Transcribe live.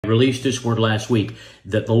I released this word last week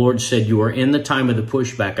that the Lord said, you are in the time of the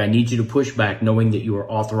pushback. I need you to push back knowing that you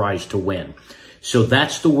are authorized to win. So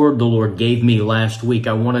that's the word the Lord gave me last week.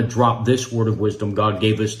 I want to drop this word of wisdom God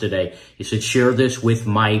gave us today. He said, share this with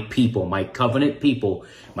my people, my covenant people.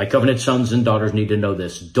 My covenant sons and daughters need to know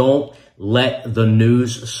this. Don't let the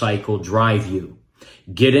news cycle drive you.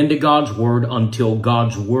 Get into God's word until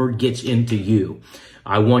God's word gets into you.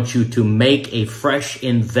 I want you to make a fresh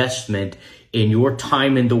investment in your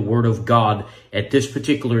time in the Word of God at this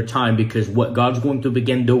particular time, because what God's going to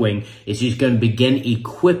begin doing is He's going to begin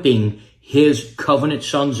equipping His covenant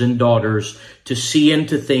sons and daughters to see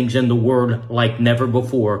into things in the Word like never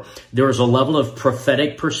before. There is a level of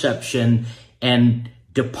prophetic perception and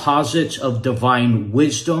deposits of divine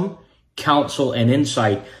wisdom, counsel, and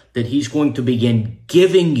insight that He's going to begin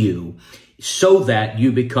giving you so that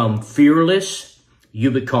you become fearless,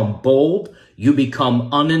 you become bold, you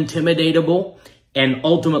become unintimidatable, and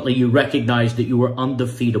ultimately you recognize that you are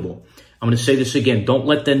undefeatable. I'm going to say this again. Don't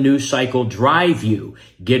let the news cycle drive you.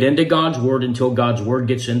 Get into God's word until God's word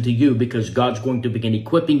gets into you, because God's going to begin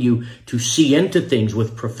equipping you to see into things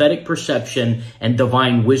with prophetic perception and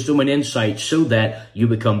divine wisdom and insight so that you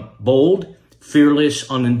become bold, fearless,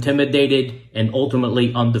 unintimidated, and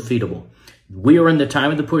ultimately undefeatable. We are in the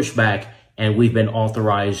time of the pushback, and we've been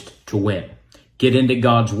authorized to win. Get into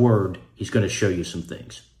God's word. He's going to show you some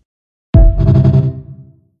things.